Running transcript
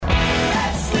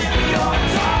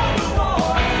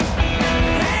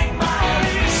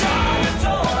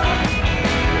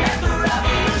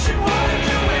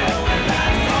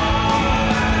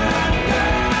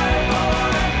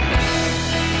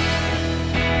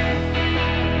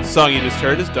Song you just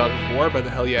heard is Dog of War by the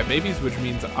Hell Yeah Babies, which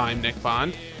means I'm Nick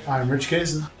Bond. I'm Rich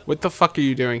Kazin. What the fuck are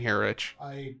you doing here, Rich?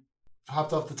 I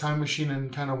hopped off the time machine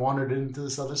and kind of wandered into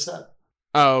this other set.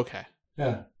 Oh, okay.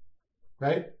 Yeah.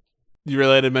 Right? You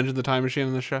related to mention the time machine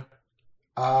in the show?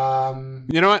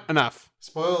 You know what? Enough.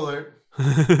 Spoiler alert.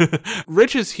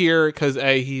 Rich is here because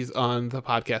A, he's on the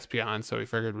podcast Beyond, so we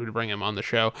figured we'd bring him on the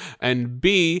show. And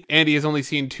B, Andy has only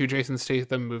seen 2 Jason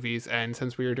Statham movies, and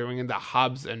since we were doing the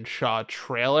Hobbs and Shaw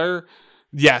trailer,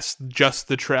 yes, just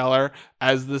the trailer,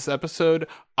 as this episode,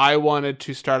 I wanted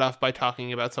to start off by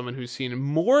talking about someone who's seen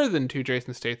more than 2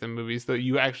 Jason Statham movies, though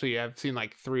you actually have seen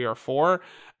like 3 or 4,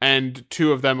 and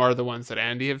 2 of them are the ones that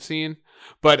Andy have seen.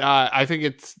 But I think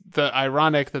it's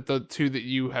ironic that the 2 that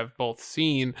you have both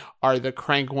seen are the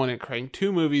Crank 1 and Crank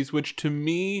 2 movies, which to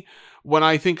me, when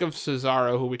I think of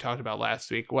Cesaro, who we talked about last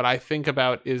week, what I think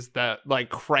about is that like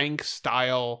Crank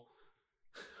style,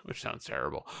 which sounds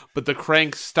terrible, but the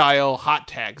Crank style hot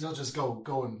tags. He'll just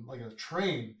going like a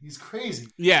train. He's crazy.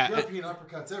 Yeah. European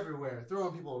uppercuts everywhere,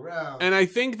 throwing people around. And I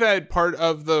think that part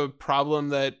of the problem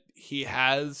that he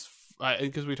has,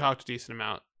 because we talked a decent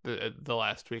amount the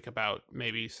last week about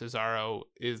maybe Cesaro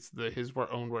is his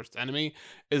own worst enemy,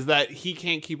 is that he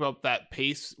can't keep up that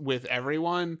pace with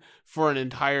everyone for an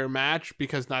entire match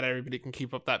because not everybody can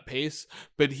keep up that pace,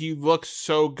 but he looks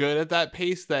so good at that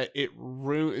pace that it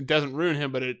doesn't ruin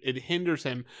him, but it hinders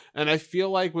him. And I feel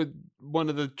like with one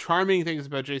of the charming things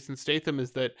about Jason Statham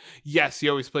is that yes, he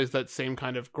always plays that same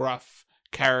kind of gruff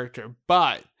character,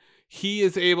 but he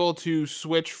is able to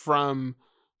switch from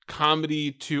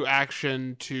comedy to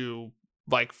action to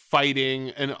like fighting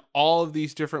and all of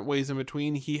these different ways in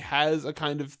between. He has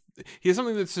something that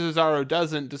Cesaro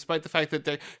doesn't, despite the fact that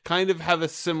they kind of have a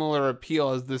similar appeal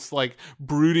as this like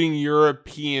brooding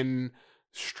European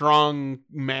strong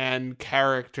man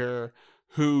character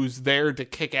who's there to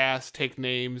kick ass, take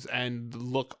names, and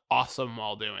look awesome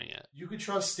while doing it. You could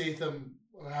trust Statham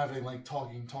having like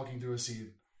talking through a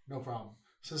scene. No problem.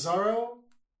 Cesaro,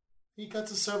 he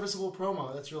cuts a serviceable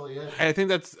promo. That's really it. I think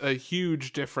that's a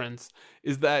huge difference,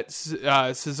 is that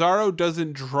Cesaro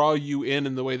doesn't draw you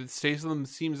in the way that Statham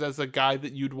seems as a guy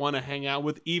that you'd want to hang out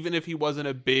with, even if he wasn't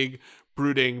a big,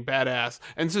 brooding badass.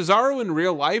 And Cesaro in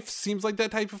real life seems like that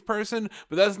type of person,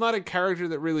 but that's not a character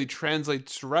that really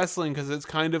translates to wrestling because it's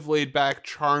kind of laid back,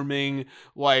 charming,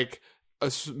 like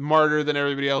smarter than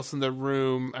everybody else in the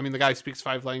room. I mean, the guy speaks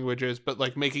 5 languages, but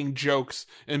like making jokes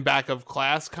in back of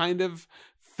class kind of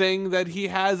thing that he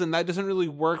has, and that doesn't really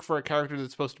work for a character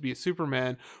that's supposed to be a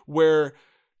Superman, where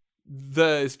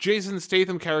the Jason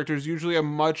Statham character is usually a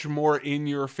much more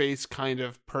in-your-face kind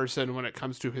of person when it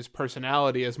comes to his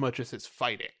personality as much as his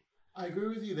fighting. I agree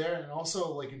with you there, and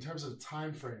also like in terms of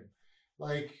time frame,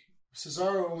 like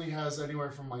Cesaro only has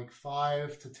anywhere from like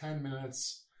 5 to 10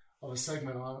 minutes of a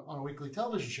segment on a weekly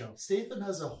television show. Statham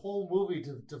has a whole movie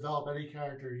to develop any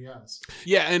character he has.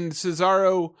 Yeah, and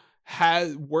Cesaro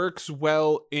works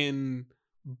well in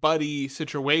buddy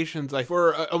situations, like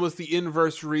for almost the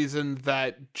inverse reason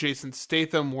that Jason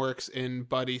Statham works in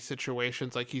buddy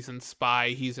situations. Like he's in Spy,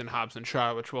 he's in Hobbs and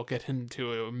Shaw, which we'll get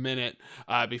into in a minute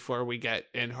before we get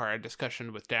into our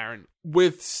discussion with Darren.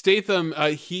 With Statham,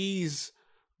 he's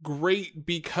great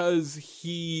because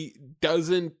he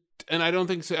doesn't, and I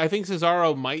think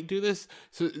Cesaro might do this,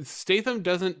 so Statham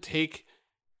doesn't take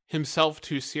himself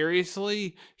too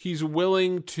seriously. He's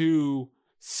willing to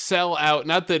sell out.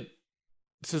 Not that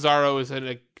Cesaro is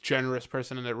a generous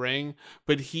person in the ring,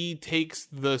 but he takes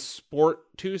the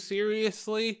sport too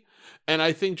seriously. And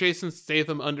I think Jason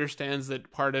Statham understands that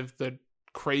part of the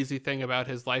crazy thing about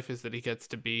his life is that he gets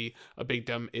to be a big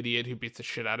dumb idiot who beats the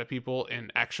shit out of people in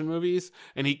action movies,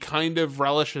 and he kind of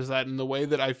relishes that in the way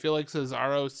that I feel like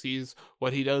Cesaro sees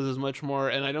what he does as much more,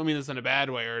 and I don't mean this in a bad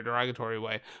way or a derogatory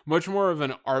way, much more of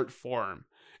an art form.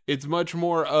 It's much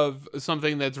more of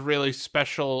something that's really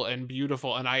special and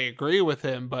beautiful, and I agree with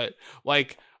him, but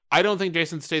like I don't think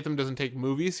Jason Statham doesn't take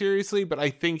movies seriously, but I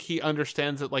think he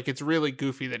understands that like it's really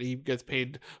goofy that he gets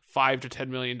paid $5 to $10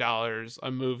 million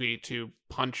a movie to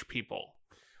punch people.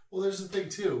 Well, there's the thing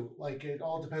too. Like it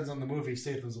all depends on the movie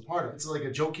Statham's a part of. It's like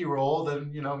a jokey role,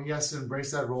 then he has to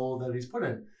embrace that role that he's put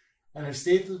in. And if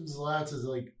Statham's allowed to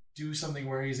like do something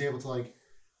where he's able to like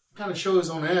kind of show his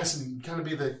own ass and kind of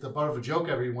be the butt of a joke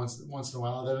every once in a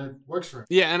while, then it works for him.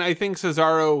 Yeah, and I think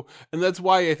Cesaro, and that's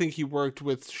why I think he worked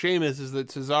with Sheamus, is that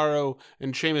Cesaro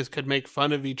and Sheamus could make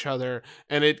fun of each other,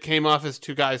 and it came off as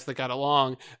 2 guys that got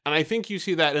along. And I think you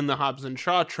see that in the Hobbs and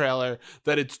Shaw trailer,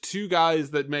 that it's 2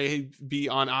 guys that may be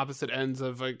on opposite ends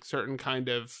of a certain kind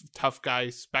of tough guy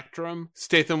spectrum.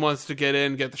 Statham wants to get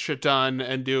in, get the shit done,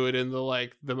 and do it in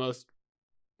the most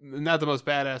not the most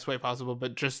badass way possible,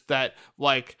 but just that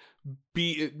like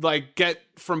get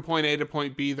from point A to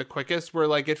point B the quickest, where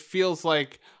like it feels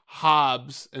like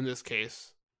Hobbs in this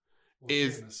case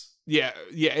is famous.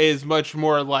 is much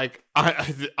more like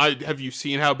I have you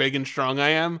seen how big and strong I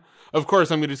am? Of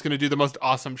course, I'm just going to do the most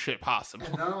awesome shit possible.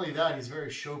 And not only that, he's very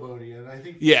showboaty, and I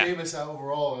think Famous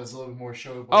overall is a little bit more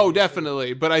showboaty. Oh,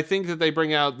 definitely. But I think that they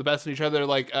bring out the best in each other.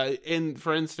 Like,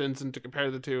 for instance, and to compare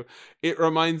the two, it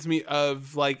reminds me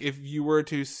of like if you were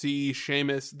to see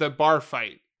Sheamus, the bar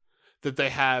fight that they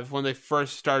have when they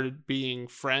first started being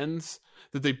friends,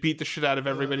 that they beat the shit out of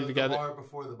everybody together. The bar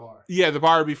before the bar. Yeah, the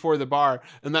bar before the bar.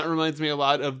 And that reminds me a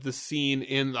lot of the scene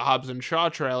in the Hobbs and Shaw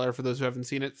trailer. For those who haven't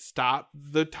seen it, stop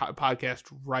the podcast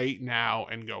right now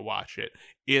and go watch it.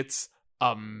 It's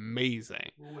amazing.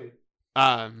 Well, wait.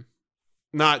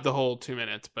 Not the whole 2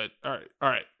 minutes, but all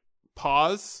right.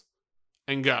 Pause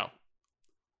and go.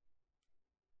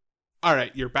 All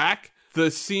right, you're back. The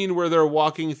scene where they're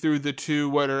walking through the two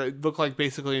look like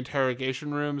basically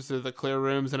interrogation rooms, they're the clear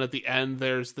rooms, and at the end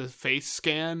there's the face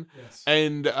scan. Yes.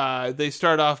 And they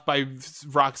start off by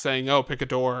Rock saying, "Oh, pick a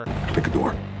door." Pick a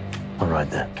door. All right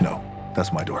then. No,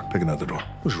 that's my door. Pick another door.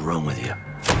 What's wrong with you?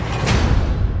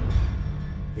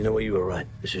 You know what? You were right.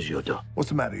 This is your door. What's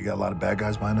the matter? You got a lot of bad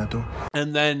guys behind that door?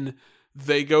 And then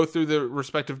they go through the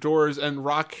respective doors, and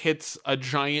Rock hits a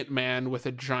giant man with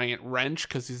a giant wrench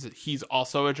because he's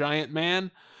also a giant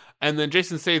man. And then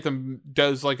Jason Statham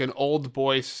does like an old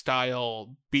boy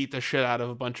style beat the shit out of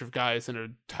a bunch of guys in a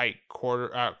tight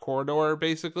corridor,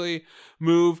 basically,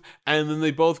 move. And then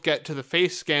they both get to the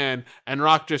face scan, and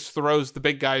Rock just throws the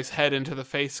big guy's head into the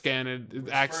face scan, and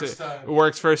it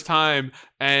works first time.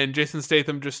 And Jason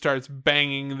Statham just starts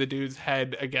banging the dude's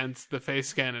head against the face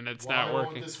scan, and it's not working.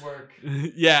 Why won't this work?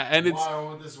 Yeah, and why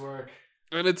won't this work?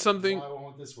 And it's something why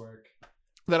won't this work?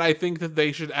 that I think that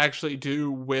they should actually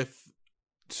do with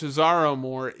Cesaro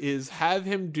more, is have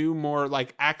him do more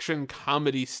like action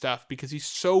comedy stuff, because he's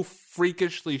so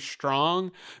freakishly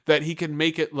strong that he can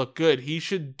make it look good. He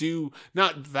should do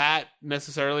not that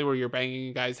necessarily where you're banging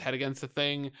a guy's head against a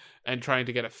thing and trying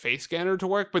to get a face scanner to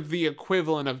work, but the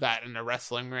equivalent of that in a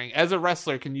wrestling ring. As a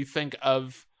wrestler, can you think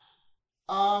of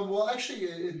well, actually,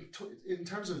 in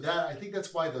terms of that, I think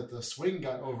that's why the swing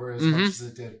got over as much as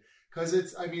it did, because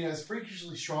it's, I mean, as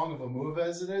freakishly strong of a move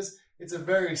as it is, it's a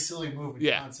very silly move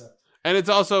and concept. And it's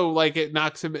also like it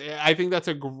knocks him. I think that's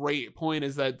a great point,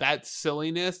 is that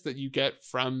silliness that you get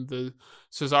from the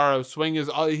Cesaro swing is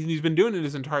all he's been doing in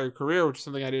his entire career, which is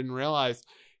something I didn't realize.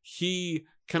 He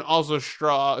can also show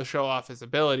off his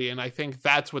ability. And I think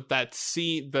that's what that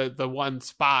scene, the one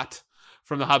spot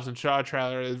from the Hobbs and Shaw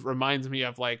trailer reminds me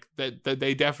of, like that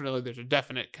they definitely, there's a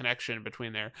definite connection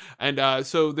between there. And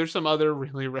so there's some other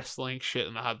really wrestling shit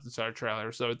in the Hobbs and Shaw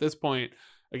trailer. So at this point,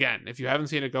 again, if you haven't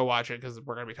seen it, go watch it, because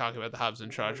we're going to be talking about the Hobbs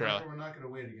and Shaw trailer. We're not going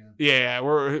to wait again. Yeah,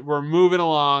 we're moving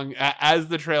along as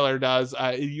the trailer does.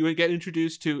 You would get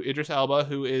introduced to Idris Elba,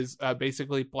 who is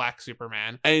basically Black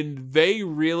Superman, and they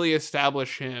really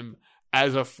establish him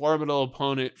as a formidable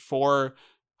opponent for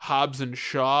Hobbs and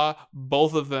Shaw,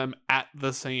 both of them at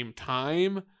the same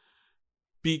time,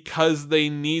 because they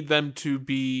need them to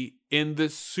be in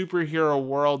this superhero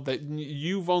world that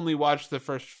you've only watched the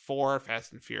first 4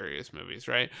 Fast and Furious movies,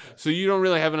 right? Yes. So you don't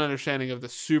really have an understanding of the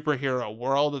superhero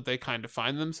world that they kind of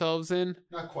find themselves in.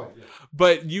 Not quite, yeah.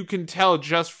 But you can tell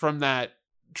just from that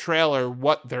trailer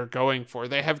what they're going for.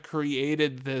 They have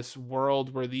created this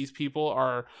world where these people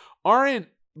aren't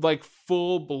like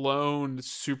full-blown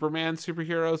Superman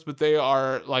superheroes, but they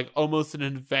are like almost an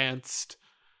advanced,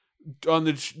 on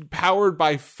the powered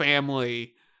by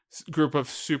family group of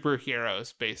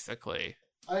superheroes, basically.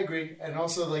 I agree. And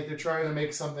also, like, they're trying to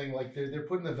make something, like, they're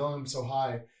putting the villain so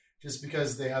high just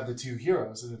because they have the 2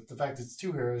 heroes. And the fact it's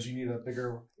 2 heroes, you need a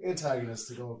bigger antagonist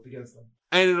to go up against them.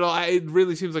 And it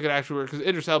really seems like it actually works, because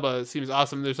Idris Elba seems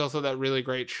awesome. There's also that really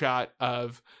great shot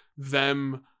of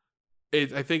them.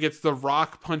 I think it's The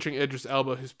Rock punching Idris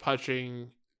Elba, who's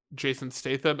punching Jason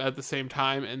Statham at the same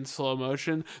time in slow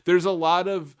motion. There's a lot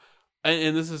of,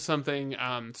 and this is something,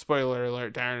 spoiler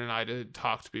alert, Darren and I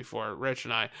talked before, Rich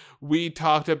and we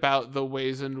talked about the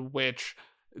ways in which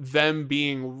them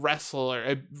being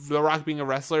The Rock being a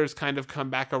wrestler has kind of come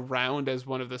back around as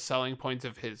one of the selling points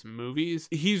of his movies.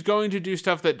 He's going to do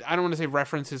stuff that, I don't want to say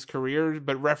reference his career,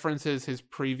 but references his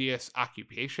previous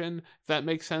occupation, if that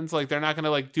makes sense. Like, they're not going to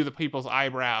like do the people's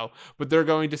eyebrow, but they're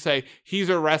going to say, he's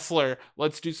a wrestler,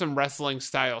 let's do some wrestling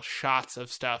style shots of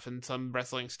stuff and some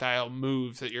wrestling style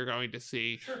moves that you're going to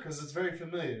see. Sure, because it's very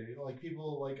familiar. Like,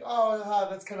 people like, oh,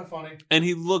 that's kind of funny. And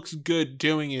he looks good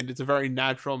doing it. It's a very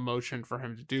natural motion for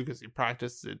him to to do because he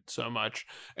practiced it so much.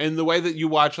 And the way that you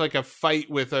watch like a fight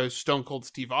with a Stone Cold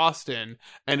Steve Austin,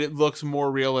 and it looks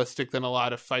more realistic than a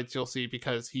lot of fights you'll see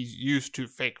because he's used to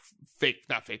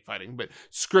not fake fighting, but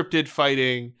scripted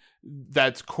fighting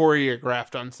that's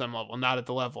choreographed on some level, not at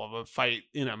the level of a fight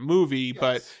in a movie,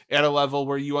 but at a level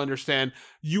where you understand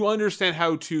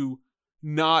how to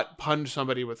not punch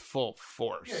somebody with full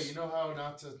force. Yeah, you know how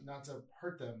not to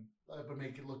hurt them, but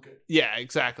make it look good. Yeah,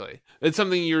 exactly. It's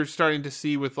something you're starting to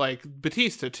see with like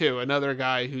Batista too, another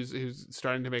guy who's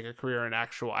starting to make a career in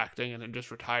actual acting and then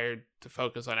just retired to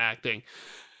focus on acting.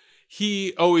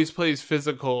 He always plays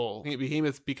physical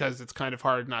behemoths because it's kind of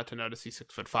hard not to notice he's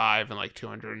 6'5" and like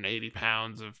 280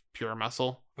 pounds of pure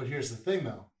muscle. But here's the thing,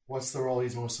 though. What's the role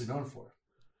he's mostly known for?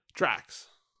 Drax.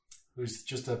 Who's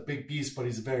just a big beast, but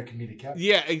he's a very comedic character.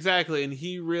 Yeah, exactly. And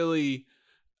he really,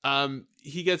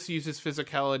 he gets to use his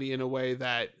physicality in a way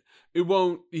that he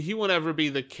won't ever be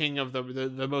the king of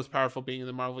the most powerful being in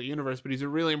the Marvel universe, but he's a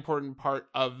really important part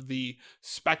of the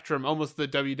spectrum, almost the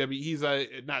WWE. He's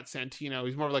not Santino.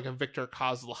 He's more of like a Victor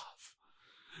Kozlov,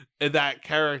 that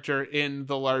character in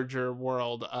the larger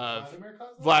world of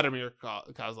Vladimir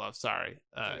Kozlov. Sorry.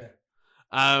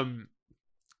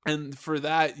 And for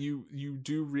that, you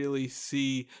do really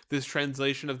see this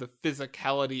translation of the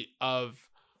physicality of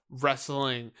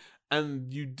wrestling.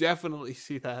 And you definitely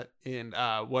see that in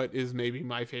what is maybe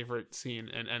my favorite scene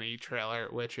in any trailer,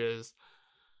 which is...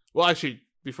 Well, actually,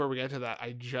 before we get to that,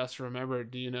 I just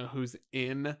remembered, do you know who's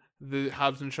in the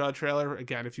Hobbs and Shaw trailer?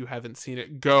 Again, if you haven't seen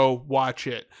it, go watch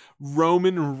it.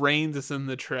 Roman Reigns is in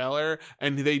the trailer,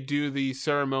 and they do the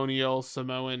ceremonial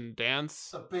Samoan dance.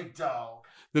 The big dog.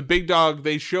 The big dog,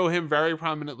 they show him very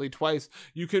prominently twice.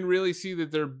 You can really see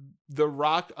that The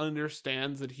Rock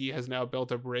understands that he has now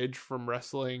built a bridge from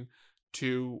wrestling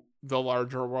to the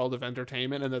larger world of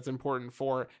entertainment, and that's important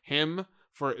for him,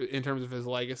 in terms of his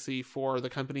legacy, for the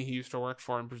company he used to work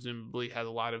for and presumably has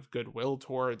a lot of goodwill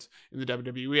towards in the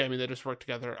WWE. I mean, they just worked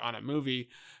together on a movie.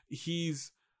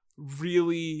 He's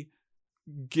really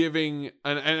giving,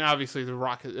 and obviously The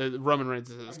Rock, Roman Reigns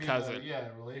is his cousin.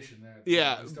 Relation there.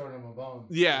 Yeah, he's throwing him a bone.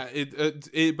 Yeah,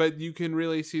 but you can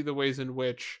really see the ways in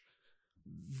which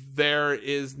there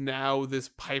is now this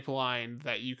pipeline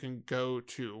that you can go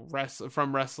to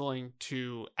from wrestling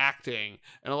to acting,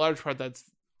 and a large part that's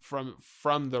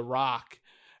from The Rock.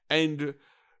 And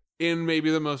in maybe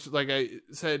the most, like I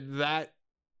said, that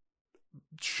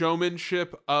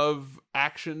showmanship of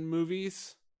action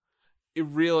movies, it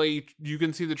really, you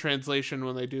can see the translation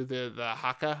when they do the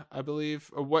haka, I believe,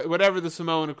 or whatever the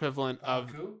Samoan equivalent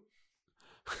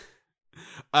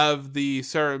of the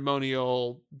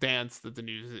ceremonial dance that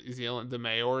the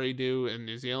Maori do in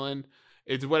New Zealand.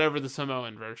 It's whatever the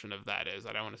Samoan version of that is.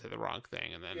 I don't want to say the wrong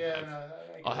thing, and then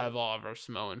I'll have all of our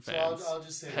Samoan fans I'll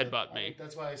just say headbutt me.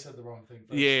 That's why I said the wrong thing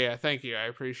first. Yeah, thank you. I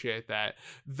appreciate that.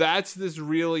 That's this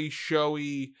really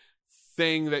showy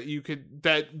thing that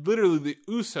literally the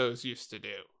Usos used to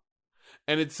do.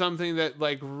 And it's something that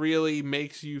like really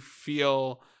makes you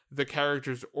feel the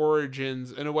character's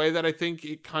origins in a way that I think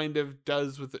it kind of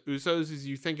does with the Usos. Is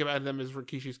you think about them as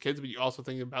Rikishi's kids, but you also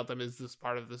think about them as this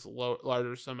part of this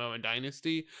larger Samoan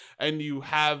dynasty. And you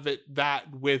have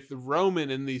that with Roman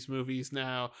in these movies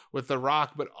now with The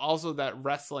Rock, but also that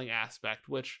wrestling aspect,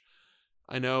 which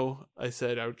I know I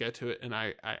said I would get to it, and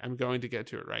I'm going to get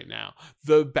to it right now.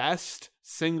 The best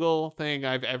single thing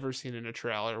I've ever seen in a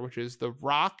trailer, which is The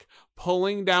Rock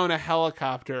pulling down a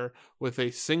helicopter with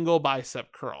a single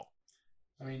bicep curl.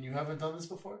 I mean, you haven't done this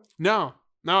before? No,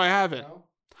 I haven't. No?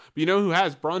 But you know who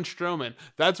has? Braun Strowman.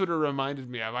 That's what it reminded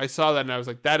me of. I saw that and I was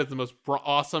like, that is the most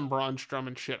awesome Braun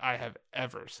Strowman shit I have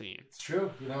ever seen. It's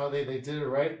true. You know, they did it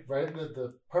right in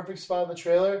the perfect spot in the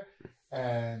trailer.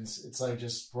 And it's like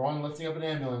just Braun lifting up an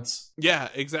ambulance. Yeah,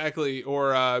 exactly.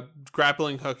 Or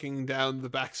grappling hooking down the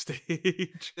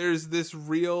backstage. There's this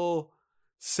real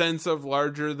sense of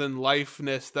larger than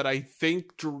lifeness that I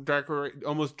think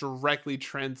almost directly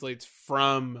translates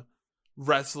from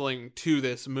wrestling to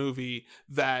this movie,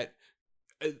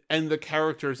 and the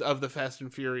characters of the Fast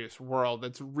and Furious world.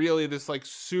 That's really this like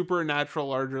supernatural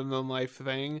larger than life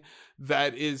thing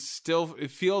that is still,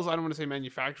 it feels, I don't want to say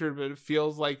manufactured, but it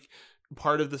feels like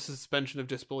part of the suspension of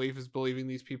disbelief is believing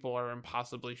these people are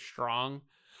impossibly strong,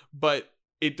 but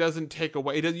it doesn't take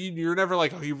away. You're never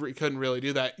like, oh, he couldn't really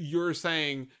do that. You're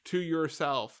saying to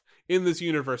yourself, in this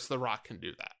universe, The Rock can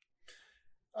do that.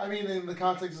 I mean, in the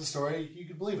context of the story, you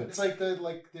can believe it. It's like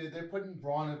they're putting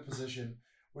Braun in a position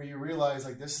where you realize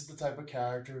like this is the type of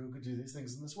character who could do these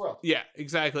things in this world. Yeah,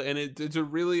 exactly, and it's a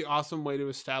really awesome way to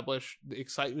establish the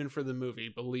excitement for the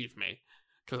movie. Believe me.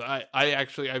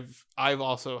 because I've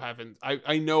also haven't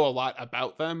I know a lot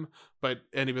about them, but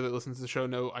anybody that listens to the show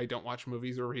know I don't watch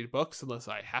movies or read books unless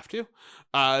I have to,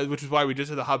 which is why we just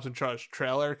did the Hobbs and Shaw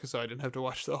trailer, because so I didn't have to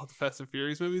watch all the Fast and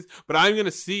Furious movies. But I'm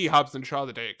gonna see Hobbs and Shaw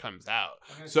the day it comes out.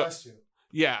 I'm gonna So test you.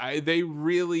 yeah, they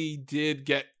really did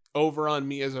get over on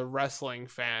me as a wrestling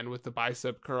fan with the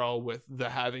bicep curl, with the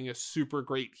having a super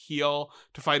great heel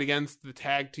to fight against, the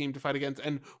tag team to fight against.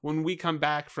 And when we come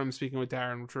back from speaking with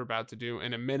Darren, which we're about to do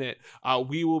in a minute,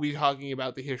 we will be talking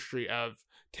about the history of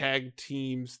tag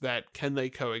teams that can they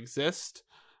coexist,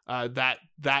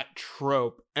 that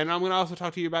trope. And I'm going to also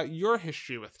talk to you about your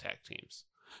history with tag teams.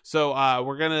 So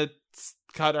we're going to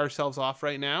cut ourselves off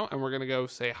right now, and we're going to go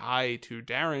say hi to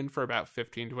Darren for about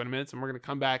 15 to 20 minutes, and we're going to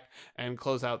come back and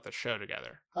close out the show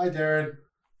together. Hi, Darren.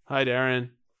 Hi,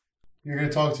 Darren. You're going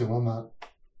to talk to him. I'm not.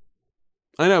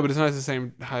 I know, but it's nice to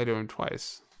say hi to him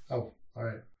twice. Oh, all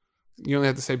right. You only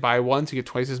have to say bye once, you get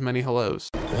twice as many hellos.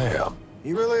 Damn.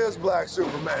 He really is Black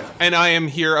Superman. And I am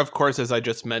here, of course, as I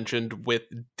just mentioned, with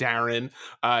Darren.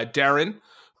 Darren,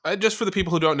 just for the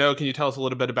people who don't know, can you tell us a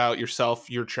little bit about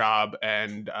yourself, your job,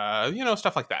 and,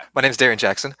 stuff like that? My name is Darren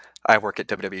Jackson. I work at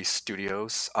WWE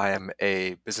Studios. I am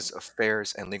a business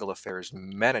affairs and legal affairs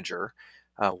manager,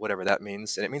 whatever that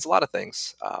means. And it means a lot of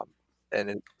things.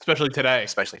 Especially today.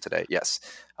 Especially today, yes.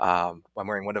 I'm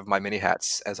wearing one of my many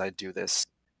hats as I do this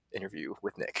interview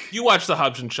with Nick. You watched the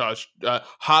Hobbs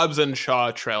and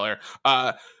Shaw trailer.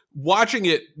 Watching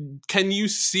it, can you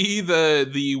see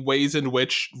the ways in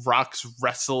which Rock's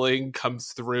wrestling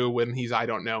comes through when he's, I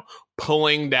don't know,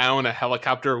 pulling down a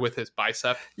helicopter with his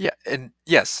bicep? Yeah, and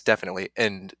yes, definitely.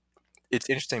 And it's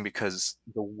interesting because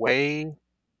the way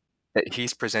that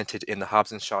he's presented in the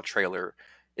Hobbs and Shaw trailer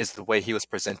is the way he was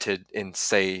presented in,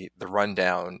 say, The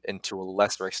Rundown, and to a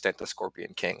lesser extent, The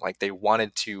Scorpion King. Like, they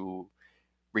wanted to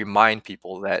remind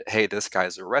people that, hey, this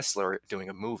guy's a wrestler doing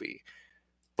a movie.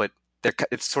 But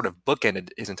it's sort of bookended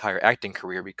his entire acting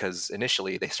career, because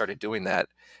initially they started doing that.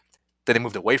 Then they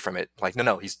moved away from it. Like,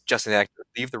 no, he's just an actor.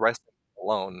 Leave the wrestling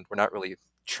alone. We're not really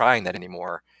trying that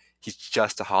anymore. He's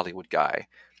just a Hollywood guy.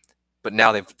 But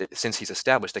now since he's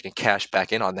established, they can cash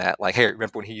back in on that. Like, hey,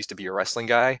 remember when he used to be a wrestling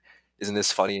guy? Isn't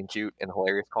this funny and cute and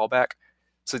hilarious callback?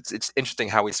 So it's interesting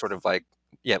how he sort of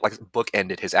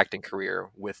bookended his acting career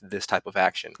with this type of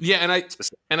action. Yeah,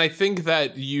 and I think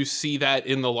that you see that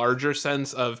in the larger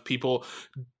sense of people.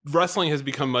 Wrestling has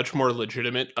become much more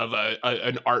legitimate of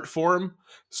an art form.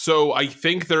 So I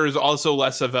think there's also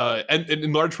less of and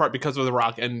in large part because of The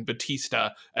Rock and Batista,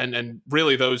 and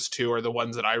really those two are the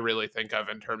ones that I really think of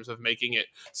in terms of making it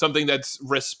something that's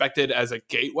respected as a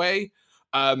gateway.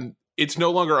 It's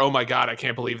no longer, oh my God, I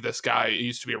can't believe this guy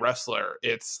used to be a wrestler.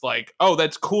 It's like, oh,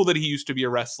 that's cool that he used to be a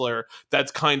wrestler.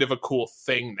 That's kind of a cool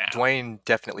thing now. Dwayne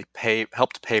definitely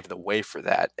helped pave the way for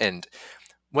that. And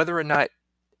whether or not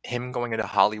him going into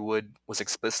Hollywood was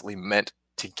explicitly meant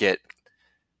to get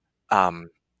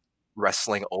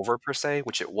wrestling over per se,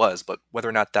 which it was, but whether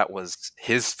or not that was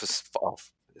his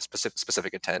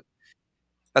specific intent,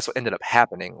 that's what ended up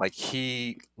happening. Like,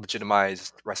 he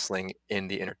legitimized wrestling in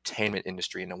the entertainment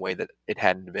industry in a way that it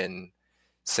hadn't been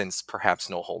since perhaps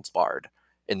No Holds Barred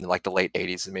in like the late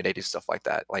 80s and mid 80s, stuff like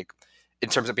that. Like, in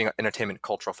terms of being an entertainment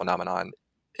cultural phenomenon,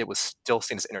 it was still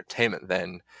seen as entertainment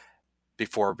then,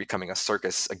 before becoming a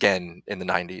circus again in the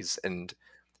 90s. And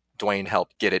Dwayne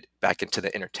helped get it back into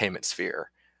the entertainment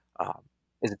sphere.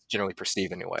 Is it's generally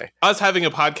perceived anyway. Us having a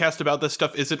podcast about this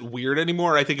stuff isn't weird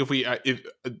anymore. I think if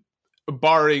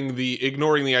ignoring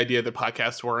the idea that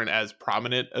podcasts weren't as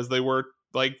prominent as they were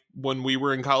like when we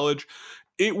were in college,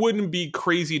 it wouldn't be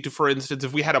crazy to, for instance,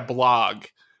 if we had a blog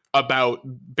about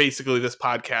basically this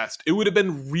podcast, it would have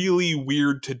been really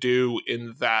weird to do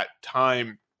in that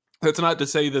time. That's not to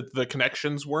say that the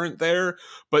connections weren't there,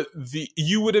 but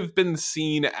you would have been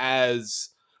seen as,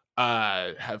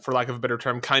 for lack of a better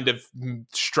term, kind of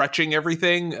stretching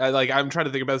everything. I'm trying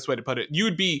to think of the best way to put it. You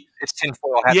would be, it's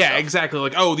tinfoil hat. Yeah, exactly.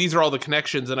 Like, oh, these are all the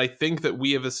connections. And I think that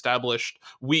we have established,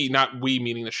 not we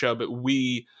meaning the show, but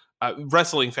we,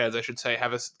 wrestling fans, I should say,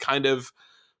 have a kind of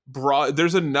broad,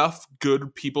 there's enough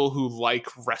good people who like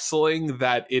wrestling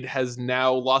that it has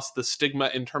now lost the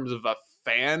stigma in terms of a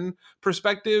fan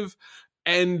perspective.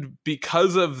 And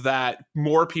because of that,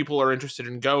 more people are interested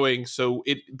in going. So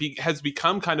it has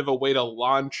become kind of a way to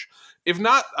launch, if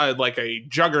not like a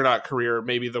juggernaut career,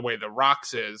 maybe the way The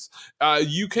Rock's is.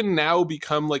 You can now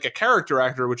become like a character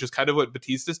actor, which is kind of what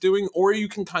Batista's doing, or you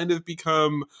can kind of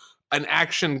become an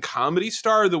action comedy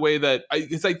star the way that I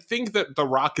think that The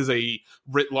Rock is a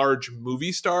writ large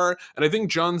movie star. And I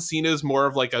think John Cena is more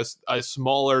of like a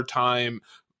smaller time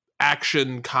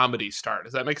action comedy star.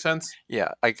 Does that make sense?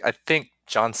 Yeah, I think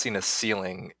John Cena's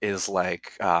ceiling is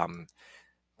like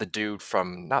the dude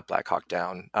from not Black Hawk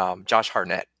Down, Josh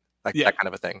Hartnett, like Yeah. that kind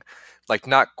of a thing. Like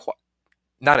not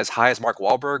as high as Mark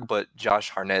Wahlberg, but Josh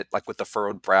Hartnett, like with the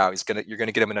furrowed brow, you're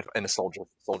gonna get him in a soldier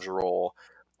role,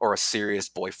 or a serious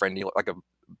boyfriend, like a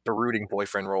brooding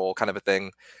boyfriend role kind of a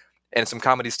thing, and some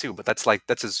comedies too. But that's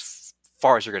as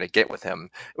far as you're gonna get with him,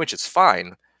 which is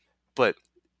fine. But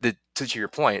to your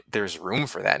point, there's room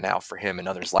for that now for him and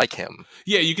others like him.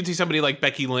 Yeah, you can see somebody like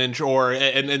Becky Lynch,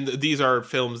 and these are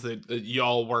films that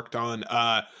y'all worked on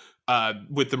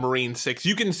with the Marine Six.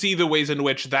 You can see the ways in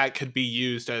which that could be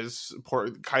used as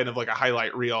kind of like a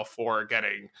highlight reel for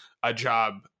getting a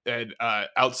job and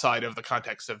outside of the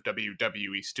context of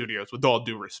WWE Studios. With all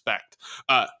due respect,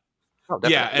 Oh,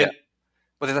 definitely, yeah.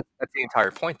 But that's the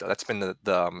entire point, though. That's been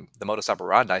the modus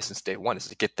operandi since day one, is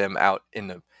to get them out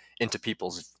into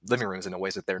people's living rooms in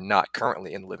ways that they're not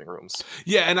currently in living rooms.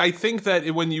 Yeah, and I think that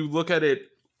when you look at it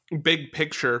big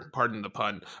picture, pardon the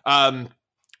pun,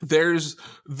 there's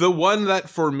the one that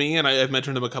for me, and I've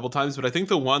mentioned him a couple times, but I think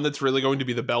the one that's really going to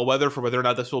be the bellwether for whether or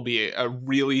not this will be a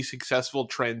really successful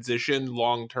transition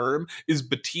long term is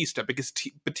Batista, because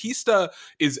Batista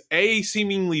is A,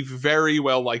 seemingly very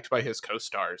well liked by his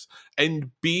co-stars, and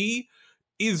B,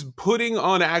 is putting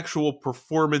on actual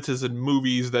performances in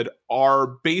movies that are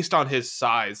based on his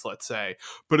size, let's say,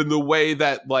 but in the way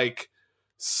that like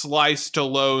Sly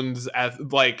Stallone's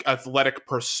athletic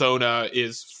persona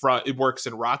it works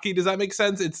in Rocky. Does that make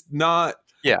sense? It's not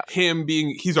him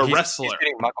being he's a wrestler.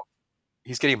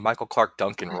 He's getting Michael Clark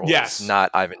Duncan roles, yes,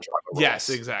 not Ivan Drago roles. Yes,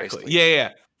 exactly. Basically.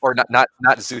 Yeah. Or not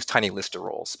Zeus Tiny Lister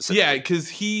roles specifically. Yeah, because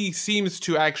he seems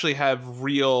to actually have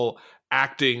real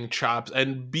acting chops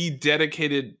and be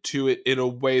dedicated to it in a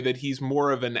way that he's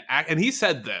more of an and he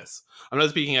said this, I'm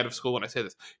not speaking out of school when I say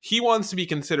this, he wants to be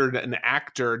considered an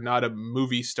actor, not a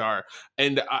movie star.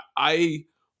 And I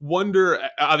wonder,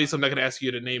 obviously I'm not going to ask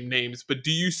you to name names, but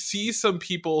do you see some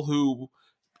people who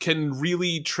can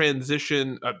really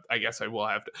transition? I guess I will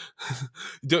have to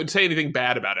don't say anything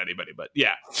bad about anybody, but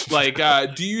yeah, like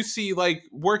do you see like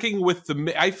working with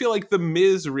I feel like the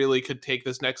Miz really could take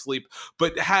this next leap,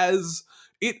 but has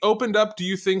it opened up, do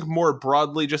you think, more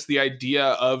broadly just the idea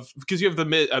of, because you have the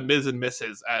Miz and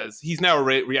Mrs. as he's now a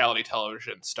reality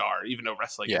television star, even though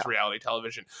wrestling is reality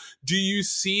television. Do you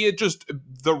see it just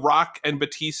The Rock and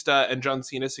Batista and John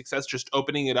Cena's success just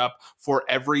opening it up for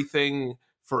everything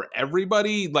for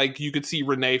everybody? Like you could see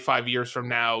Renee 5 years from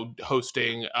now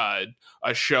hosting a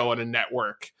show on a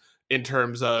network in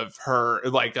terms of her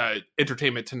like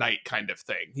Entertainment Tonight kind of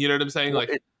thing. You know what I'm saying? Well, like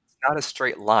it's not a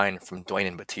straight line from Dwayne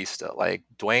and Batista. Like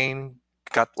Dwayne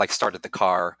started the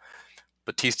car,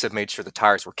 Batista made sure the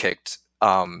tires were kicked,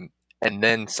 and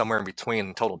then somewhere in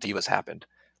between Total Divas happened.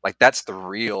 Like that's the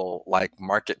real like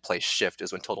marketplace shift,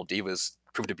 is when Total Divas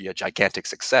proved to be a gigantic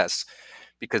success,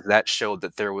 because that showed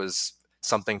that there was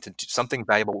something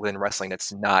valuable within wrestling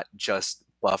that's not just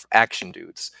buff action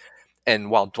dudes.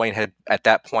 And while Dwayne had at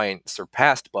that point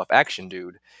surpassed buff action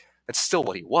dude, that's still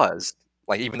what he was.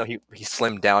 Like even though he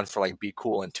slimmed down for like Be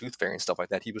Cool and Tooth Fairy and stuff like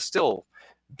that, he was still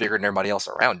bigger than everybody else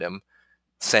around him,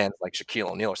 sans like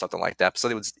Shaquille O'Neal or something like that. So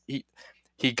it was he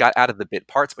got out of the bit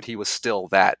parts, but he was still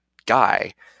that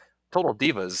guy. Total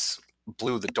Divas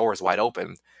blew the doors wide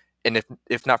open. And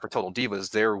if not for Total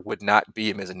Divas, there would not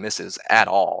be Ms. and Mrs. at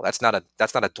all. That's not a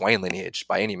Dwayne lineage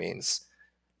by any means.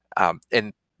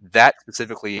 And that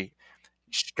specifically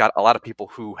got a lot of people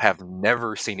who have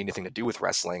never seen anything to do with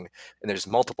wrestling. And there's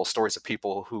multiple stories of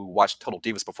people who watched Total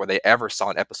Divas before they ever saw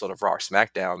an episode of Raw or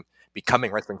SmackDown,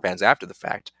 becoming wrestling fans after the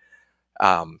fact.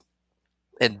 And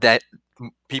that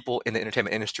people in the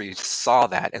entertainment industry saw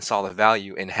that and saw the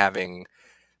value in having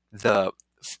the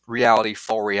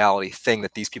full reality thing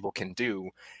that these people can do.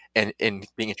 And in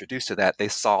being introduced to that, they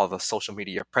saw the social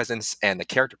media presence and the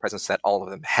character presence that all of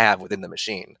them have within the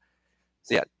machine.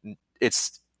 So yeah,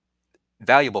 it's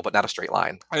valuable, but not a straight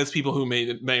line. As people who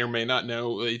may or may not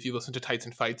know, if you listen to Tights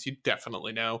and Fights, you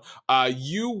definitely know.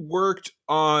 You worked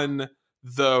on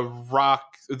the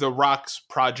Rock's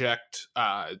project.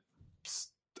 I'm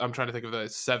trying to think of the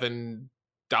 $7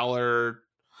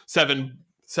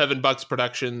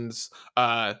 Productions,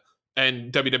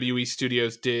 and WWE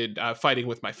Studios did Fighting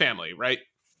With My Family, right?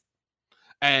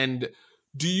 And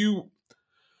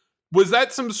was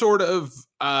that some sort of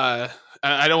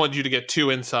I don't want you to get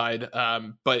too inside,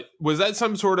 but was that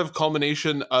some sort of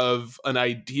culmination of an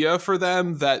idea for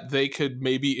them that they could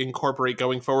maybe incorporate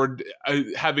going forward,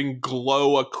 having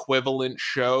Glow equivalent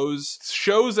shows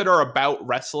that are about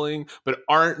wrestling but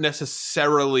aren't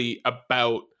necessarily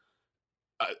about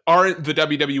aren't the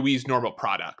WWE's normal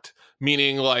product.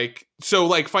 Meaning, like, so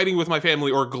like Fighting with My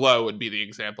Family or Glow would be the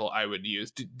example I would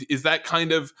use. Is that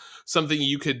kind of something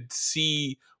you could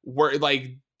see where,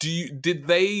 like, did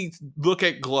they look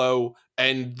at Glow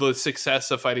and the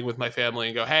success of Fighting with My Family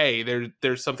and go, hey,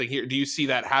 there's something here? Do you see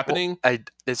that happening? Well,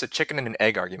 there's a chicken and an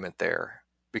egg argument there,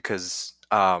 because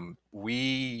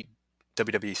WWE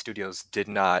Studios did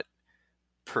not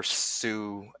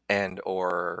pursue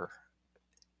or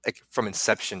like from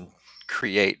inception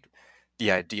create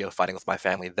the idea of Fighting with My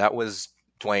Family. That was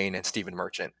Dwayne and Stephen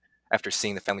Merchant, after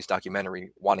seeing the family's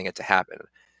documentary, wanting it to happen.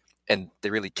 And they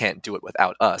really can't do it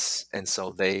without us. And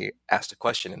so they asked a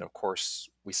question, and of course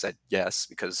we said yes,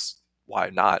 because why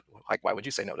not? Like, why would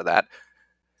you say no to that?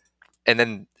 And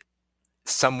then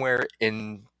somewhere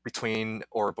in between,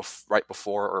 or right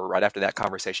before or right after that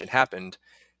conversation happened,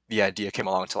 the idea came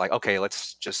along to, like, okay,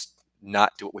 let's just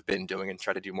not do what we've been doing and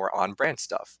try to do more on-brand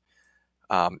stuff.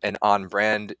 And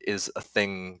on-brand is a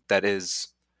thing that is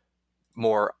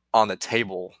more on the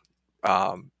table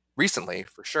recently,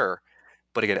 for sure.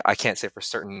 But again, I can't say for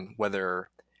certain whether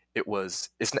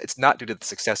it's not due to the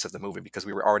success of the movie, because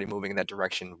we were already moving in that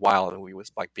direction while the movie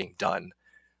was like being done.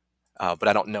 But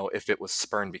I don't know if it was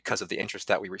spurned because of the interest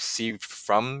that we received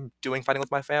from doing Fighting with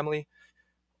My Family,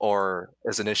 or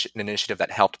as an initiative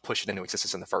that helped push it into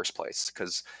existence in the first place.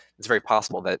 Because it's very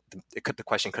possible that the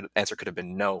answer could have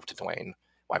been no to Dwayne.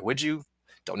 Why would you?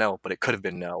 Don't know, but it could have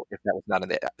been no if that was not in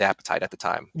the appetite at the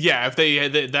time. Yeah, if they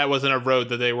had, that wasn't a road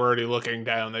that they were already looking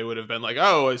down, they would have been like,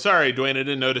 "Oh, sorry, Dwayne, I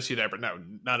didn't notice you there." But no,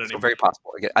 not anymore. So very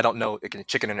possible. Again, I don't know, again,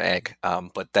 chicken and egg,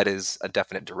 but that is a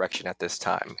definite direction at this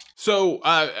time. So,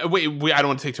 wait, I don't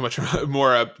want to take too much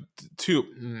more up.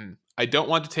 I don't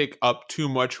want to take up too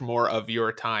much more of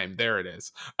your time. There it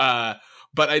is. But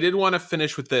I did want to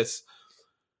finish with this.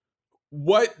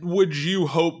 What would you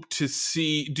hope to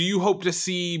see? Do you hope to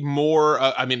see more?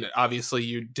 I mean, obviously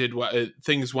you did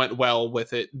things went well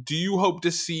with it. Do you hope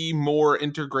to see more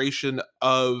integration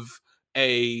of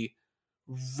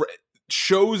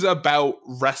shows about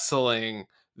wrestling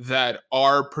that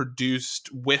are produced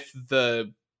with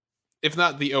the, if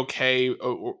not the okay,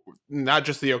 or not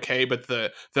just the okay, but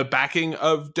the backing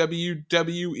of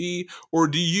WWE? Or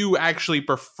do you actually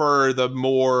prefer the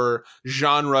more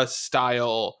genre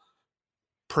style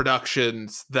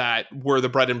productions that were the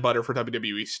bread and butter for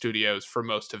WWE Studios for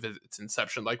most of its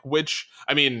inception? Like, which,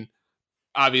 I mean,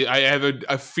 obviously I have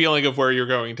a feeling of where you're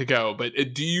going to go, but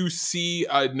do you see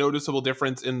a noticeable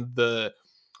difference in the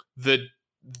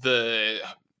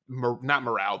not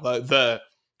morale, the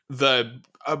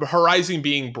horizon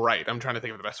being bright? I'm trying to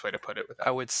think of the best way to put it with that.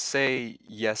 I would say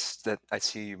yes, that I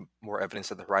see more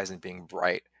evidence of the horizon being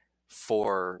bright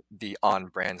for the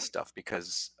on-brand stuff,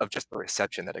 because of just the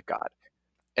reception that it got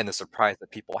and the surprise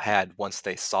that people had once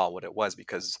they saw what it was.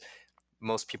 Because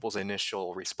most people's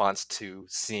initial response to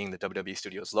seeing the WWE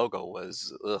Studios logo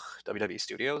was, ugh, WWE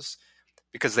Studios,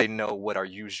 because they know what our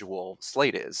usual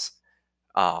slate is.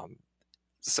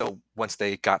 So once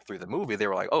they got through the movie, they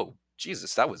were like, oh,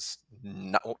 Jesus, that was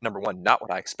number one, not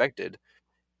what I expected,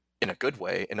 in a good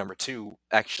way, and number two,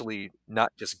 actually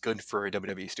not just good for a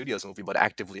WWE Studios movie, but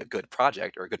actively a good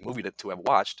project or a good movie to have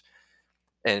watched.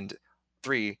 And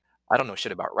three, I don't know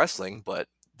shit about wrestling, but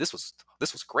this was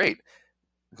great.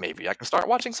 Maybe I can start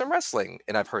watching some wrestling.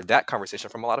 And I've heard that conversation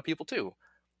from a lot of people too,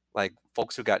 like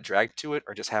folks who got dragged to it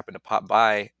or just happened to pop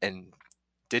by and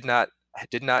did not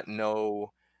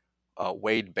know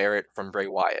Wade Barrett from Bray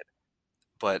Wyatt,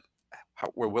 but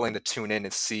we're willing to tune in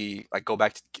and see, like, go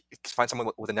back to find someone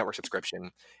with a network subscription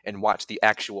and watch the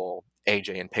actual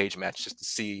AJ and Paige match, just to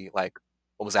see like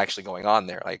what was actually going on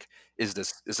there. Like, is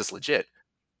this legit?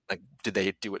 Like, did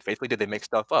they do it faithfully? Did they make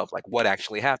stuff up? Like, what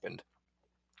actually happened?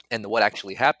 And the what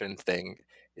actually happened thing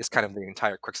is kind of the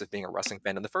entire crux of being a wrestling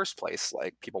fan in the first place.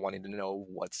 Like, people wanting to know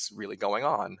what's really going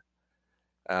on.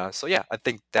 So yeah, I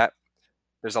think that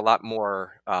there's a lot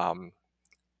more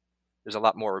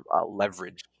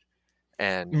leverage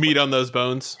and Meat on those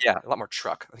bones. Yeah, a lot more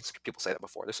truck. I think people say that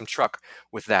before. There's some truck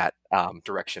with that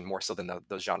direction, more so than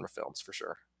those genre films, for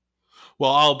sure.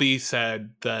 Well, I'll be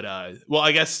sad that, well,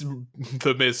 I guess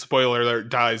the Miz, spoiler alert,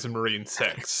 dies in Marine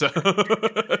 6. So.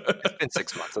 It's been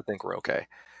 6 months. I think we're okay.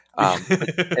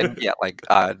 And yeah, like,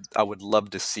 I would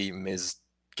love to see Miz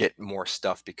get more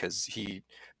stuff, because he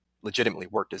legitimately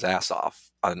worked his ass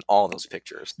off on all those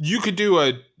pictures. You could do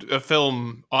a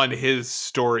film on his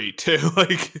story too.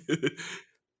 Like,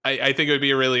 I think it would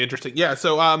be really interesting. Yeah.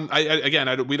 So,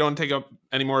 we don't take up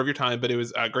any more of your time, but it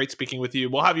was great speaking with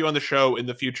you. We'll have you on the show in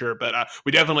the future, but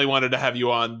we definitely wanted to have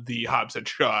you on the Hobbs and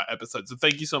Shaw episode. So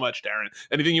thank you so much, Darren.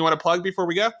 Anything you want to plug before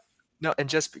we go? No, and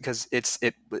just because it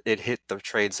hit the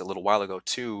trades a little while ago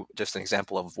too, just an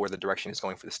example of where the direction is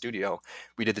going for the studio.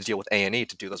 We did the deal with A&E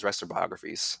to do those wrestler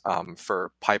biographies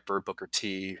for Piper, Booker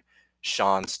T,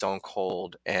 Shawn, Stone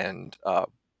Cold, and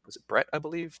was it Brett, I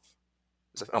believe?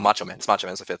 Macho Man. It's Macho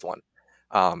Man's the fifth one.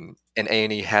 And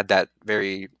A&E had that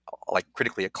very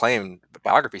critically acclaimed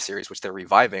biography series, which they're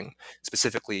reviving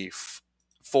specifically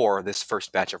for this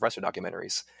first batch of wrestler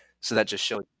documentaries. So that just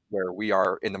shows where we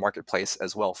are in the marketplace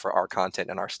as well for our content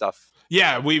and our stuff.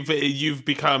 Yeah, you've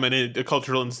become a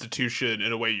cultural institution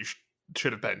in a way you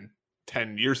should have been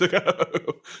 10 years ago.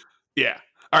 Yeah.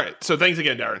 All right. So thanks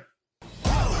again, Darren.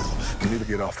 You need to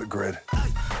get off the grid.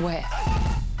 Where?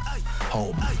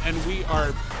 Home. And we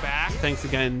are back. Thanks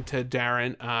again to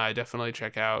Darren. Definitely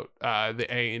check out the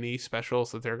A&E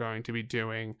specials that they're going to be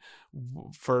doing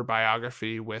for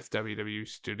biography with WW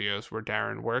Studios, where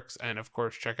Darren works. And of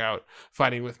course, check out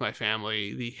Fighting With My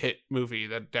Family, the hit movie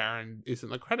that Darren is in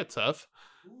the credits of.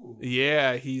 Ooh.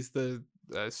 Yeah, he's the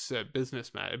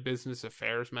business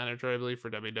affairs manager, I believe, for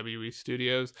WWE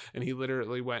Studios. And he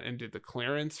literally went and did the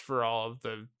clearance for all of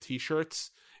the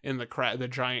t-shirts in the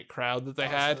giant crowd that they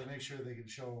had. So they make sure they can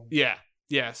show them.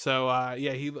 Yeah. So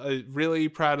he really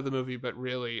proud of the movie, but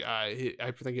really,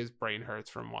 I think his brain hurts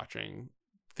from watching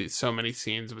so many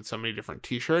scenes with so many different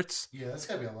T-shirts. Yeah, that's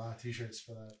gotta be a lot of T-shirts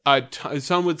for that.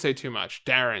 Some would say too much.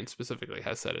 Darren specifically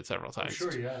has said it several times. I'm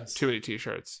sure he has. Too many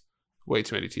T-shirts. Way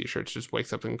too many T-shirts. Just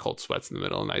wakes up in cold sweats in the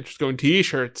middle of the night. Just going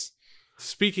T-shirts.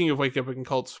 Speaking of wake up in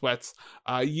cold sweats,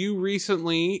 you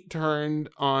recently turned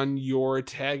on your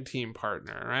tag team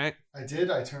partner, right? I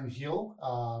did. I turned heel.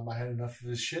 I had enough of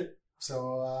this shit,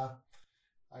 so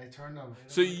I turned on him.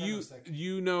 So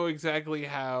you know exactly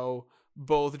how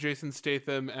both Jason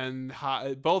Statham and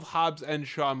both Hobbs and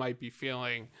Shaw might be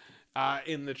feeling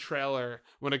in the trailer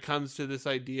when it comes to this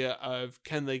idea of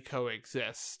can they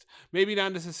coexist? Maybe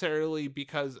not necessarily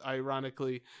because,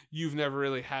 ironically, you've never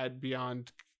really had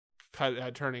beyond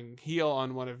turning heel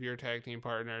on one of your tag team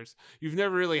partners. You've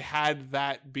never really had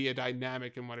that be a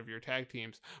dynamic in one of your tag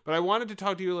teams. But I wanted to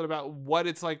talk to you a little about what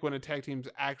it's like when a tag team's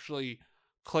actually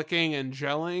clicking and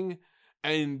gelling,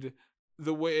 and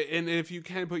the way, and if you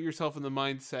can put yourself in the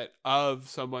mindset of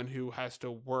someone who has to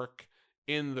work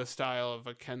in the style of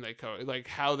a can they like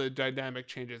how the dynamic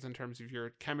changes in terms of your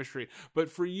chemistry. But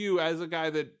for you, as a guy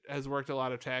that has worked a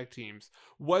lot of tag teams,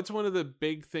 what's one of the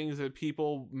big things that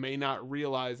people may not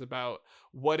realize about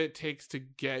what it takes to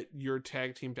get your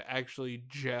tag team to actually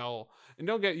gel? And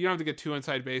you don't have to get too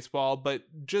inside baseball, but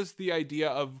just the idea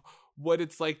of what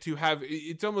it's like to have,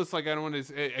 it's almost like,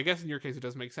 I guess in your case it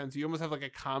does make sense, you almost have like a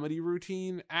comedy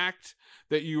routine act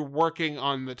that you're working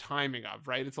on the timing of,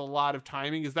 right? It's a lot of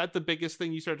timing. Is that the biggest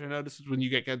thing you start to notice when you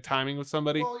get good timing with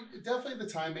somebody? Well, definitely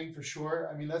the timing for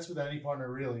sure. I mean, that's with any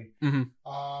partner really.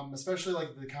 Mm-hmm. Especially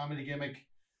like the comedy gimmick.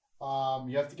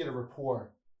 You have to get a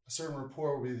certain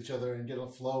rapport with each other and get a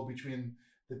flow between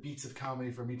the beats of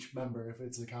comedy from each member if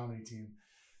it's a comedy team.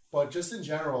 But just in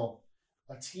general,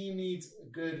 a team needs a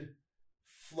good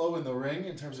flow in the ring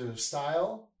in terms of their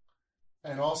style,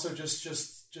 and also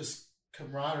just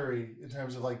camaraderie in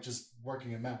terms of like just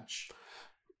working a match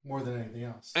more than anything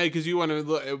else. Because you want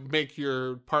to make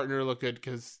your partner look good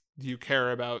because you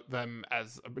care about them,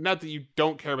 as not that you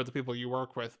don't care about the people you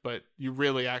work with, but you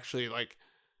really actually like,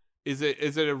 is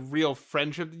it a real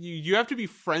friendship? You have to be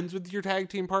friends with your tag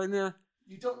team partner.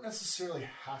 You don't necessarily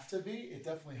have to be. It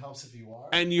definitely helps if you are.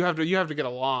 And you have to get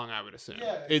along, I would assume.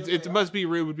 Yeah, it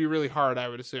would be really hard, I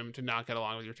would assume, to not get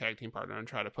along with your tag team partner and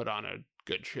try to put on a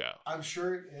good show. I'm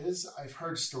sure it is. I've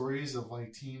heard stories of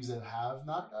like teams that have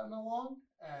not gotten along.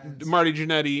 And Marty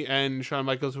Jannetty and Shawn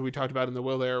Michaels, who we talked about in the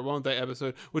Will They or Won't They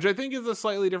episode, which I think is a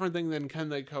slightly different thing than Can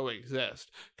They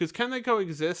Coexist? Because Can They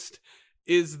Coexist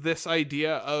is this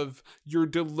idea of you're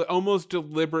almost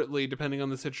deliberately, depending on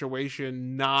the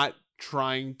situation, not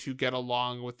trying to get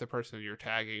along with the person you're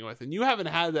tagging with. And you haven't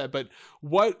had that, but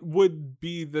what would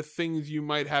be the things you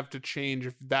might have to change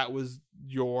if that was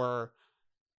your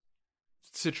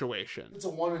situation? It's a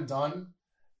one and done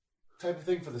type of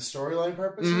thing for the storyline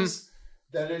purposes.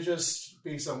 Then it's just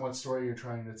based on what story you're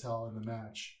trying to tell in the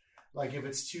match. Like if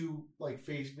it's two like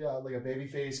a baby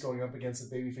face going up against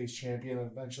a babyface champion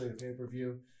eventually at a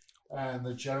pay-per-view, and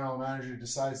the general manager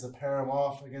decides to pair them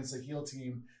off against a heel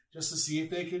team just to see if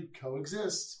they could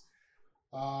coexist.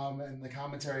 And the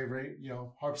commentary,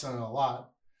 harps on it a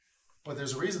lot, but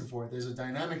there's a reason for it. There's a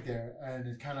dynamic there,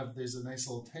 and there's a nice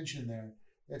little tension there.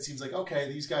 It seems like, okay,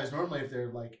 these guys normally,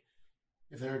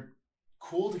 if they're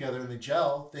cool together and they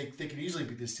gel, they can easily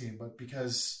beat this team, but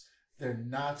because they're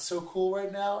not so cool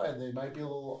right now and they might be a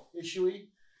little issuey,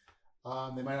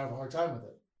 they might have a hard time with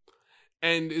it.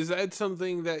 And is that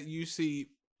something that you see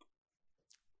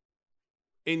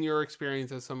in your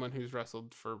experience as someone who's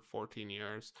wrestled for 14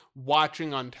 years,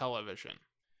 watching on television?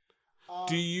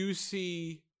 Do you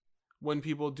see when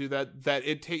people do that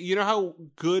it you know how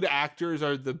good actors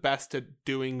are the best at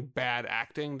doing bad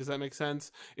acting? Does that make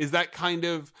sense? Is that kind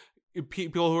of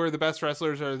people who are the best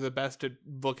wrestlers are the best at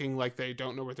looking like they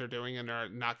don't know what they're doing and are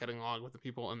not getting along with the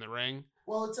people in the ring?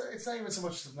 Well, it's not even so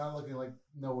much not looking like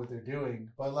know what they're doing,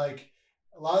 but like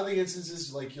a lot of the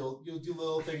instances, like you'll do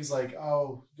little things like,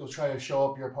 oh, you'll try to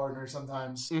show up your partner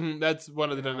sometimes. Mm-hmm. That's one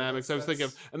of the dynamics I was thinking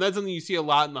of, and that's something you see a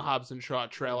lot in the Hobbs and Shaw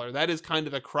trailer. That is kind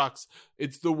of the crux.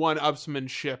 It's the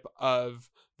one-upsmanship of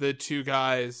the two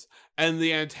guys, and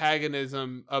the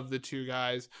antagonism of the two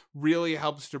guys really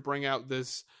helps to bring out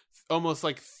this almost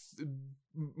like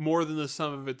more than the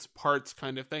sum of its parts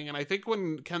kind of thing. And I think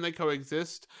when Can They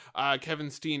Coexist, Kevin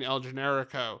Steen, El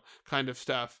Generico kind of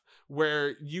stuff,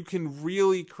 where you can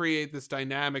really create this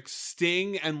dynamic.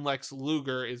 Sting and Lex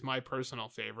Luger is my personal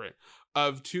favorite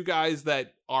of two guys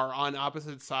that are on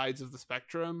opposite sides of the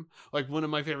spectrum. Like, one of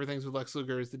my favorite things with Lex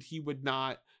Luger is that he would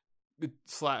not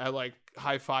like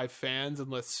high five fans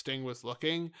unless Sting was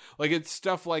looking. Like, it's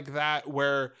stuff like that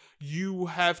where you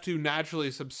have to naturally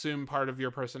subsume part of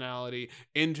your personality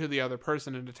into the other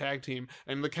person in a tag team,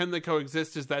 and the Can They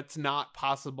Coexist is that's not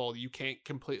possible. You can't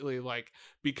completely like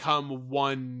become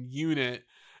one unit,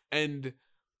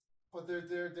 but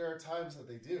there are times that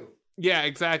they do. Yeah,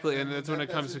 exactly, and that's when it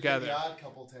comes together. The Odd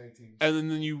Couple tag teams,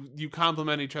 and then you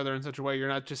complement each other in such a way you're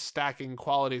not just stacking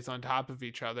qualities on top of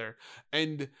each other.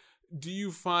 And do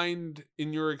you find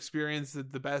in your experience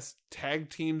that the best tag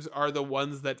teams are the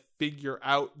ones that figure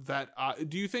out that?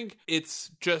 Do you think it's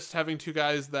just having two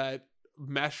guys that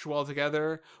mesh well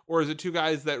together, or is it two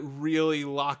guys that really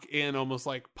lock in almost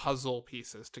like puzzle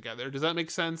pieces together? Does that make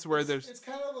sense? Where it's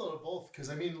kind of a little both, because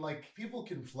I mean, like, people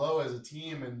can flow as a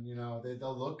team, and you know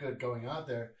they'll look good going out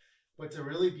there, but to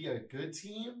really be a good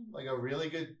team, like a really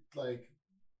good like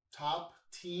top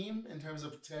team in terms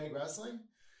of tag wrestling,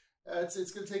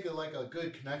 it's going to take a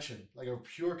good connection, like a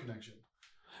pure connection.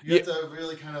 You have to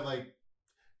really kind of like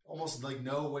almost like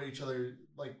know what each other,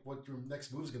 like what your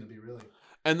next move is going to be, really.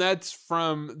 And that's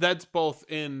both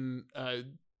in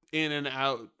and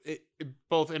out,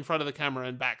 both in front of the camera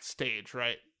and backstage,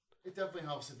 right? It definitely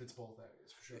helps if it's both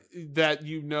areas, for sure. That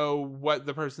you know what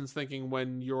the person's thinking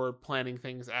when you're planning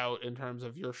things out in terms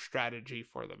of your strategy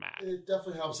for the match. It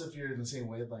definitely helps if you're in the same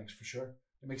wavelengths, for sure.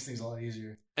 It makes things a lot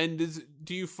easier. And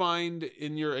do you find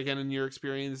in your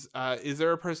experience, is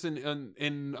there a person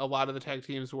in a lot of the tag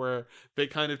teams where they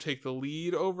kind of take the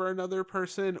lead over another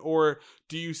person, or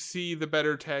do you see the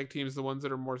better tag teams, the ones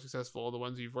that are more successful, the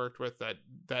ones you've worked with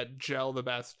that gel the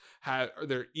best, are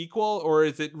they equal, or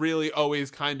is it really always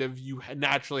kind of you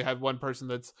naturally have one person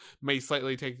that's may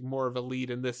slightly take more of a lead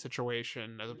in this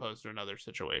situation as opposed to another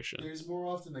situation? There's more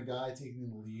often a guy taking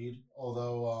the lead,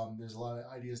 although there's a lot of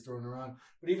ideas thrown around.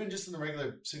 But even just in the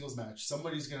regular singles match,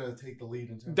 somebody's going to take the lead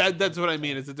in terms that's what I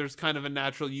mean, is that there's kind of a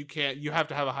natural, you have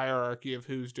to have a hierarchy of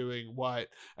who's doing what,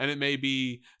 and it may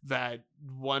be that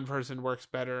one person works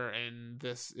better and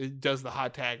it does the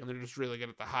hot tag and they're just really good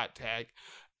at the hot tag.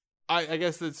 I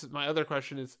guess that's my other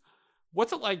question is,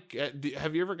 what's it like,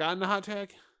 have you ever gotten a hot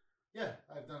tag? Yeah,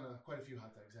 I've done quite a few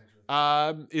hot tags,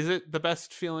 actually. Is it the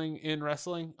best feeling in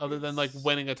wrestling other than like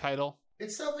winning a title?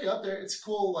 It's definitely up there. It's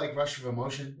cool, like rush of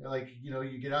emotion. Like, you know,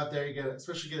 you get out there,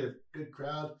 especially get a good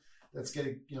crowd that's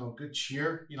getting, you know, good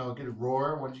cheer, you know, get a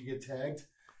roar once you get tagged.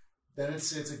 Then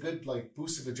it's a good like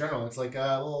boost of adrenaline. It's like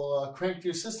a little crank to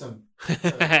your system.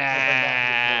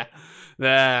 Yeah,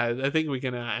 I think we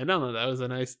can. I don't know. That was a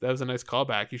nice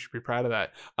callback. You should be proud of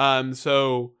that.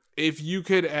 So if you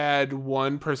could add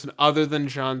one person other than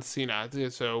John Cena,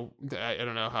 so I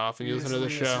don't know how often you listen to the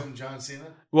show. John Cena?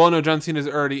 Well, no, John Cena's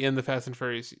already in the Fast and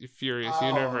Furious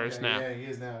universe now. Yeah, he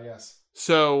is now, yes.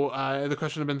 So the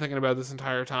question I've been thinking about this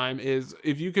entire time is,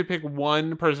 if you could pick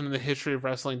one person in the history of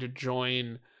wrestling to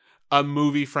join a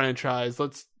movie franchise,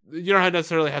 you don't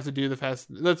necessarily have to do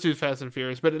let's do Fast and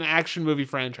Furious, but an action movie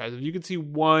franchise. If you could see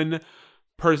one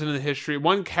person in the history,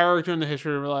 one character in the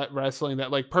history of wrestling that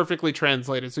like perfectly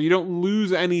translated, so you don't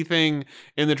lose anything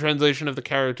in the translation of the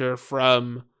character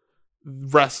from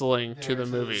wrestling to the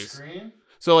movies.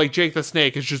 So like Jake the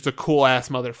Snake is just a cool ass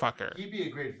motherfucker. He'd be a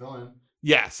great villain.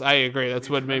 Yes, I agree. That's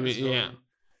what made me villain.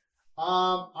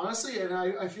 Honestly, and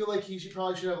I feel like he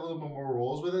probably should have a little bit more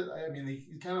roles with it. I mean,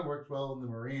 he kind of worked well in the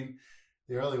Marine,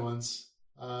 the early ones.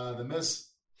 The Miz.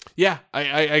 Yeah,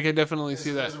 I can definitely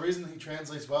see that. There's a reason he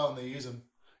translates well and they use him.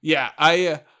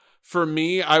 Yeah, for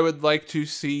me, I would like to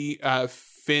see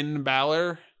Finn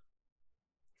Balor.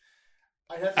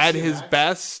 at his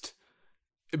best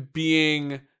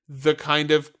being the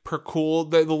kind of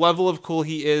the level of cool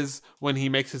he is when he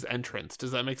makes his entrance.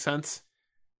 Does that make sense?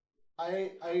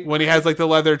 When he has like the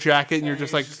leather jacket and you're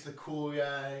just like the cool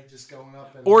guy just going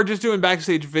up or just doing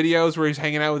backstage videos where he's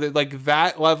hanging out with it, like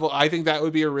that level. I think that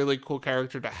would be a really cool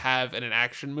character to have in an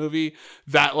action movie.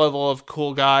 That level of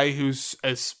cool guy who's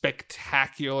a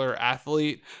spectacular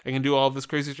athlete and can do all of this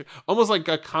crazy shit, almost like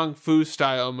a kung fu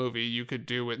style movie you could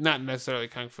do with, not necessarily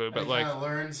kung fu, but like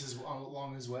learns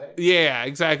along his way. Yeah,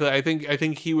 exactly. I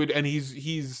think he would, and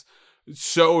he's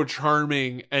so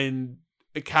charming and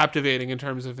captivating in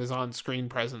terms of his on-screen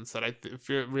presence that I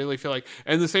really feel like,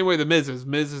 and the same way the Miz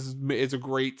is a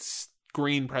great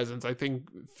screen presence. I think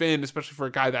Finn, especially for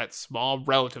a guy that small,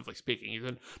 relatively speaking, he's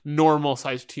a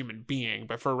normal-sized human being,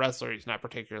 but for a wrestler, he's not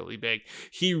particularly big.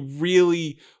 He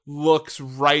really looks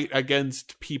right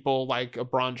against people like a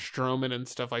Braun Strowman and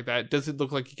stuff like that. Does it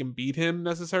look like he can beat him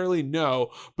necessarily?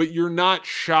 No, but you're not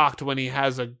shocked when he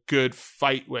has a good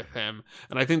fight with him,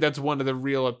 and I think that's one of the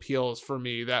real appeals for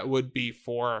me. That would be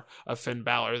for a Finn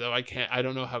Balor, though I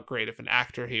don't know how great of an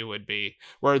actor he would be.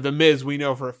 Where the Miz, we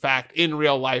know for a fact in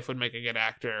real life would make a good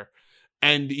actor,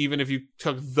 and even if you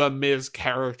took the Miz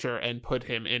character and put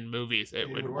him in movies, it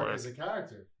would work as a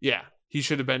character. Yeah, he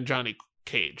should have been Johnny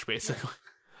Cage, basically.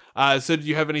 So do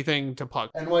you have anything to plug?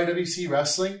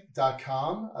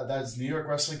 NYWCWrestling.com. That's New York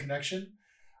Wrestling Connection.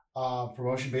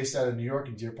 Promotion based out of New York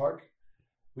and Deer Park.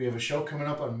 We have a show coming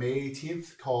up on May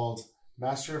 18th called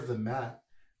Master of the Mat,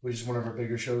 which is one of our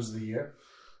bigger shows of the year.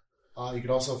 You can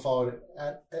also follow it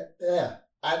at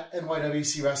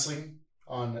NYWC Wrestling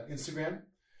on Instagram.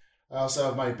 I also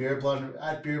have my Beard, Blood,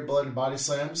 and Body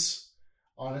Slams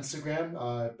on Instagram.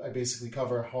 I basically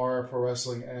cover horror, pro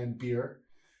wrestling, and beer.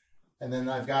 And then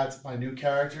I've got my new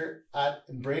character at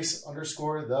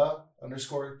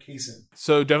embrace_the_Kaysen.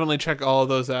 So definitely check all of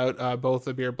those out, both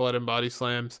the Beer, Blood, and Body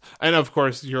Slams, and of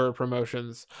course your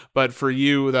promotions. But for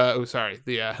you, the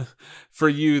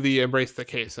Embrace the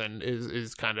Kaysen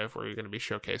is kind of where you're going to be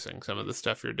showcasing some of the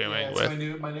stuff you're doing. Yeah,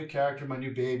 it's my new character, my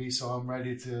new baby. So I'm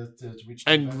ready to reach.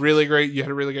 And really great. You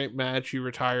had a really great match. You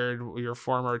retired your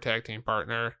former tag team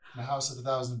partner. The House of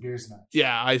 1,000 Beers match.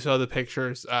 Yeah, I saw the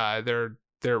pictures.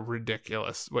 They're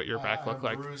ridiculous what your back looked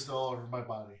like. Bruised all over my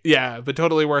body. Yeah, but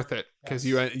totally worth it because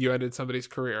you ended somebody's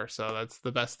career. So that's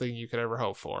the best thing you could ever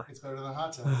hope for. It's better than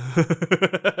hot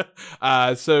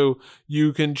tub. So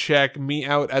you can check me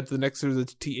out at the Nexters.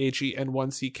 It's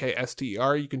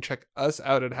THEN1CKSTER. You can check us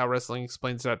out at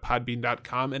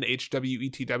HowWrestlingExplains.podbean.com and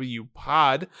HWETW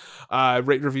Pod.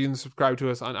 Rate, review, and subscribe to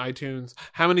us on iTunes.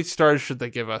 How many stars should they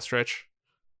give us, Rich?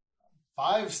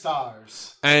 5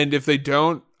 stars. And if they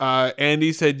don't,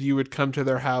 Andy said you would come to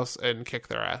their house and kick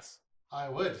their ass. I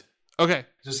would. Okay.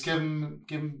 Just give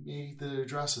me the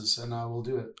addresses and I will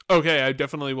do it. Okay, I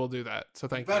definitely will do that. So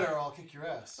thank you. Better, I'll kick your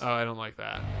ass. Oh, I don't like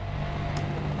that.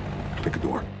 Pick a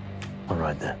door. All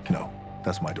right then. No,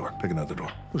 that's my door. Pick another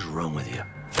door. What's wrong with you?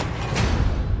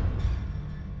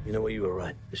 You know what? You were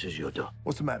right. This is your door.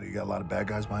 What's the matter? You got a lot of bad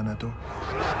guys behind that door?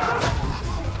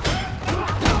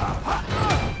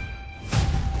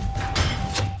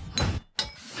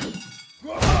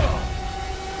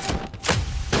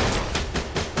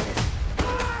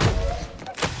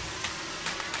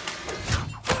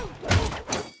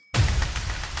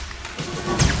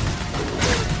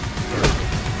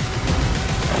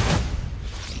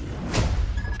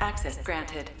 Access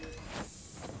granted.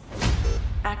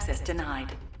 Access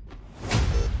denied.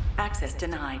 Access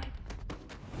denied.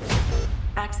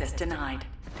 Access denied.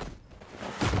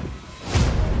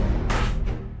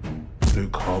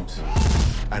 Luke Hobbs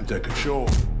and Deckard Shaw.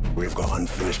 We've got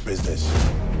unfinished business.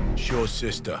 Shaw's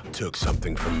sister took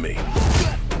something from me.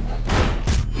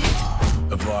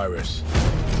 A virus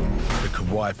that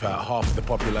could wipe out half of the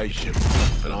population,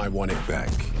 and I want it back.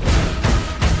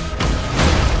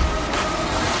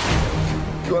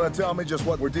 You want to tell me just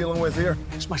what we're dealing with here?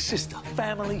 It's my sister.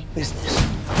 Family business.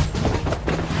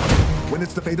 When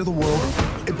it's the fate of the world,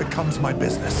 it becomes my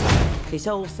business. This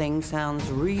whole thing sounds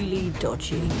really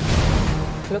dodgy.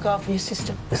 Look after your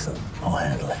sister. Listen, I'll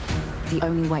handle it. The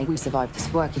only way we survive is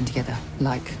working together,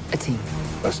 like a team.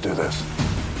 Let's do this.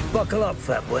 Buckle up,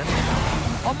 fat boy.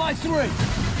 On my 3.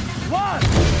 1!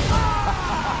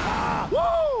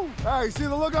 Woo! Hey, see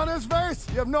the look on his face?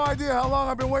 You have no idea how long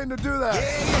I've been waiting to do that.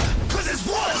 Yeah, 'cause it's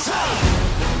one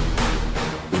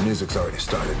time! The music's already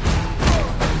started.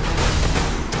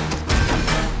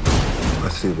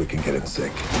 Let's see if we can get in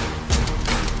sync.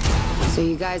 So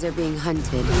you guys are being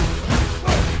hunted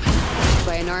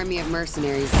by an army of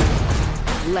mercenaries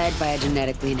led by a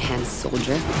genetically enhanced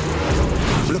soldier.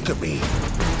 Look at me.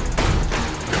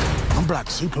 I'm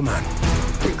Black Superman.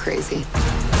 You're crazy.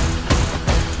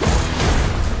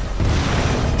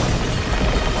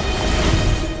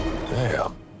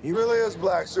 Damn. He really is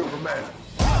Black Superman.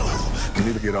 You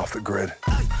need to get off the grid.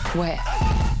 Where?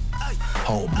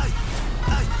 Home.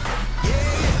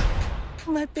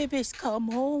 My baby's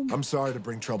come home. I'm sorry to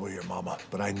bring trouble here, Mama,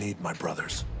 but I need my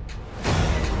brothers.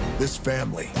 This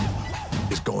family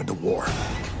is going to war.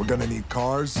 We're gonna need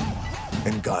cars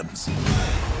and guns.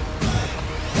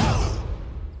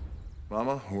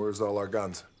 Mama, where's all our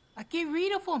guns? I get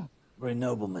rid of them. Very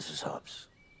noble, Mrs. Hobbs.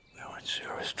 We are in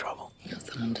serious trouble.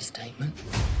 That's an understatement.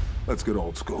 Let's get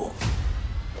old school.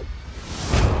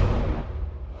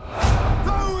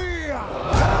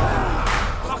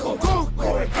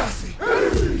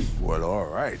 Well, all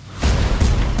right.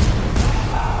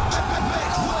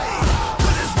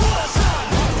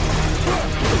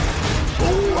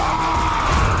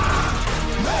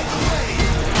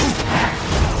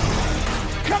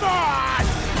 Come on!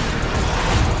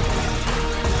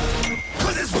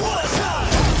 'Cause it's wartime!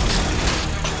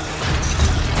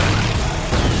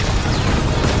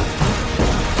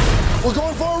 We're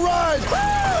going for a ride!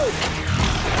 Woo!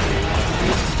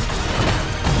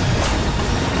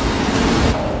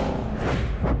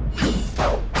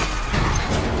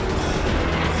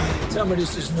 Tell me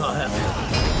this is not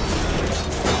happening.